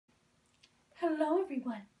Hello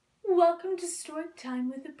everyone, welcome to Story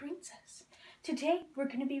Time with the Princess. Today we're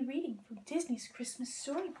going to be reading from Disney's Christmas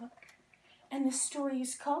Storybook, and the story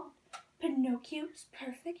is called Pinocchio's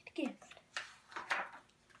Perfect Gift.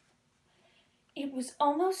 It was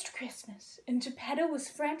almost Christmas, and Geppetto was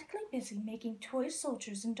frantically busy making toy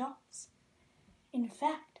soldiers and dolls. In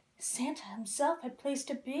fact, Santa himself had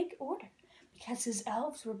placed a big order because his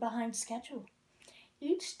elves were behind schedule.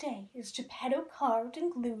 Each day, as Geppetto carved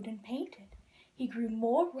and glued and painted, he grew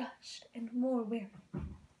more rushed and more weary.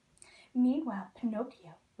 Meanwhile,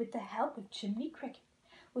 Pinocchio, with the help of Jiminy Cricket,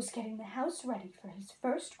 was getting the house ready for his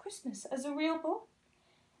first Christmas as a real boy.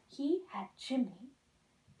 He had Jiminy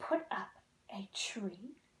put up a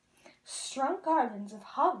tree, strung garlands of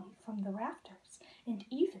holly from the rafters, and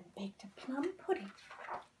even baked a plum pudding.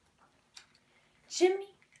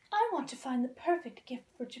 "Jiminy, I want to find the perfect gift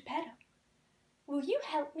for Geppetto. Will you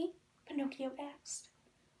help me?" Pinocchio asked.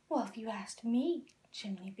 "Well, if you asked me,"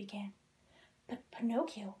 Jiminy began. But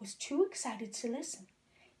Pinocchio was too excited to listen.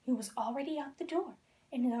 He was already out the door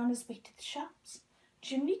and on his way to the shops.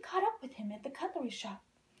 Jiminy caught up with him at the cutlery shop.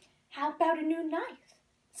 "How about a new knife?"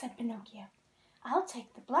 said Pinocchio. "I'll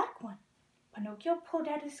take the black one." Pinocchio pulled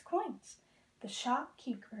out his coins. The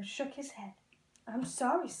shopkeeper shook his head. "I'm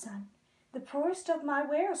sorry, son. The poorest of my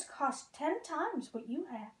wares cost 10 times what you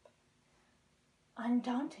have."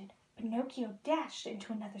 Undaunted, Pinocchio dashed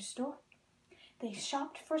into another store. They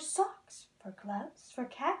shopped for socks, for gloves, for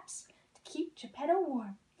caps to keep Geppetto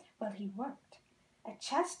warm while he worked, a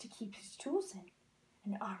chest to keep his tools in,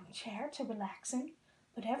 an armchair to relax in,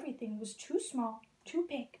 but everything was too small, too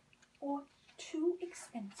big, or too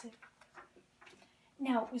expensive.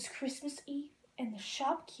 Now it was Christmas Eve, and the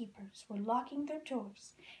shopkeepers were locking their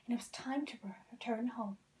doors, and it was time to return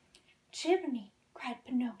home. "Jiminy," cried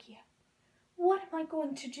Pinocchio, "what am I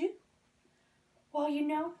going to do?" "Well,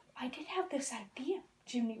 I did have this idea,"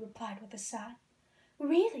 Jiminy replied with a sigh.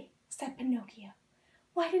 "Really?" said Pinocchio.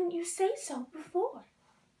 "Why didn't you say so before?"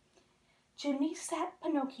 Jiminy sat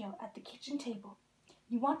Pinocchio at the kitchen table.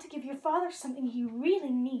 "You want to give your father something he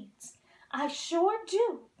really needs." "I sure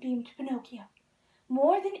do," beamed Pinocchio.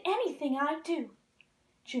 "More than anything I do."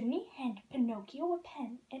 Jiminy handed Pinocchio a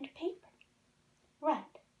pen and paper.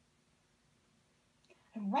 "Write.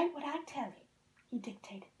 And write what I tell you," he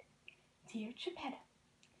dictated. "Dear Geppetto,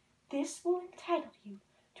 this will entitle you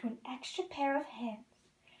to an extra pair of hands,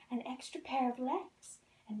 an extra pair of legs,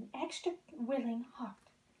 and an extra willing heart.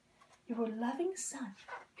 Your loving son,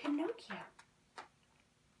 Pinocchio."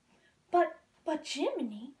 But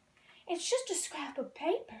Jiminy, it's just a scrap of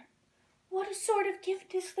paper. What sort of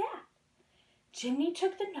gift is that?" Jiminy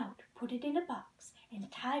took the note, put it in a box, and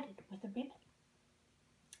tied it with a ribbon.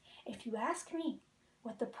 "If you ask me,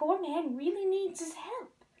 what the poor man really needs is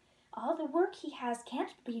help. All the work he has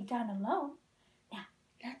can't be done alone. Now,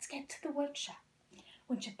 let's get to the workshop."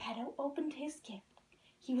 When Geppetto opened his gift,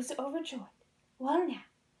 he was overjoyed. "Well now,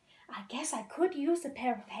 I guess I could use a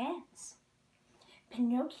pair of hands."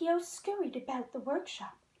 Pinocchio scurried about the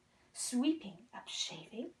workshop, sweeping up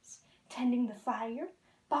shavings, tending the fire,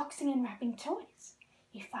 boxing and wrapping toys.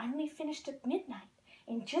 He finally finished at midnight,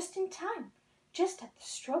 and just in time, just at the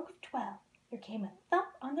stroke of 12, there came a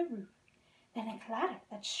thump on the roof, then a clatter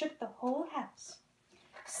that shook the whole house.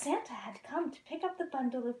 Santa had come to pick up the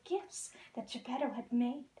bundle of gifts that Geppetto had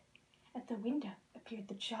made. At the window appeared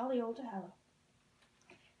the jolly old owl.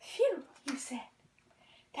 "Phew," he said.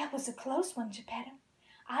 "That was a close one, Geppetto.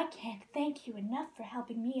 I can't thank you enough for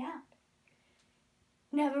helping me out."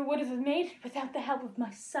 "Never would have made it without the help of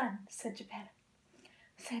my son," said Geppetto.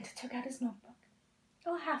 Santa took out his notebook.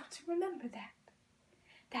 "I'll have to remember that."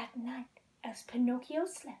 That night, as Pinocchio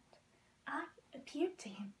slept, I appeared to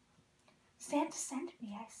him. "Santa sent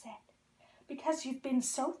me," I said, "because you've been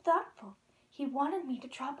so thoughtful. He wanted me to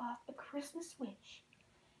drop off a Christmas wish."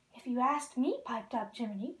 "If you asked me," piped up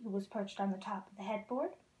Jiminy, who was perched on the top of the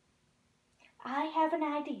headboard. "I have an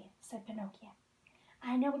idea," said Pinocchio.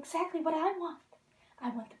 "I know exactly what I want. I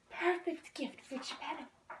want the perfect gift for Geppetto."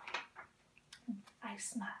 I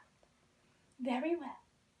smiled. "Very well,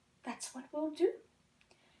 that's what we'll do."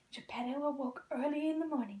 Geppetto awoke early in the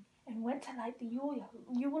morning and went to light the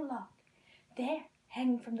Yule log. There,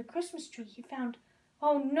 hanging from the Christmas tree, he found,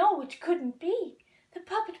 oh no, it couldn't be, the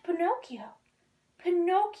puppet Pinocchio.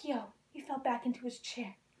 "Pinocchio!" He fell back into his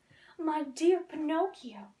chair. "My dear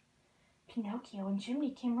Pinocchio!" Pinocchio and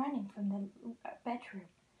Jiminy came running from the bedroom.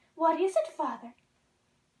 "What is it, Father?"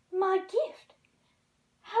 "My gift.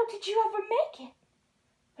 How did you ever make it?"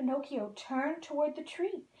 Pinocchio turned toward the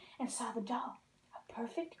tree and saw the doll, a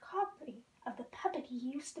perfect copy of the puppet he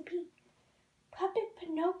used to be. "Puppet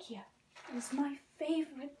Pinocchio, is my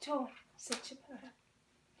favorite toy," said Geppetto,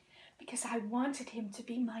 "because I wanted him to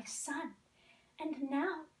be my son, and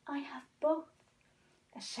now I have both."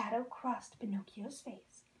 A shadow crossed Pinocchio's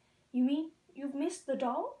face. "You mean you've missed the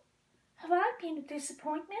doll? Have I been a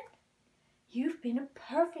disappointment?" "You've been a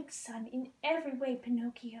perfect son in every way,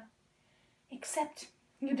 Pinocchio, except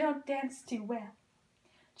you don't dance too well."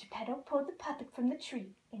 Geppetto pulled the puppet from the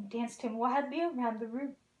tree and danced him wildly around the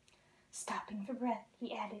room. Stopping for breath,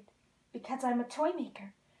 he added, "Because I'm a toy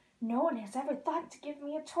maker, no one has ever thought to give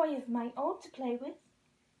me a toy of my own to play with.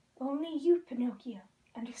 Only you, Pinocchio,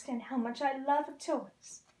 understand how much I love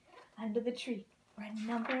toys." Under the tree were a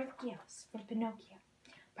number of gifts for Pinocchio,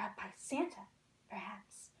 brought by Santa,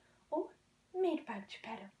 perhaps, or made by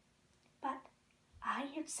Geppetto. But I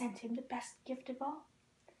had sent him the best gift of all,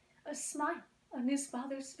 a smile on his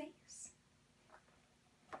father's face.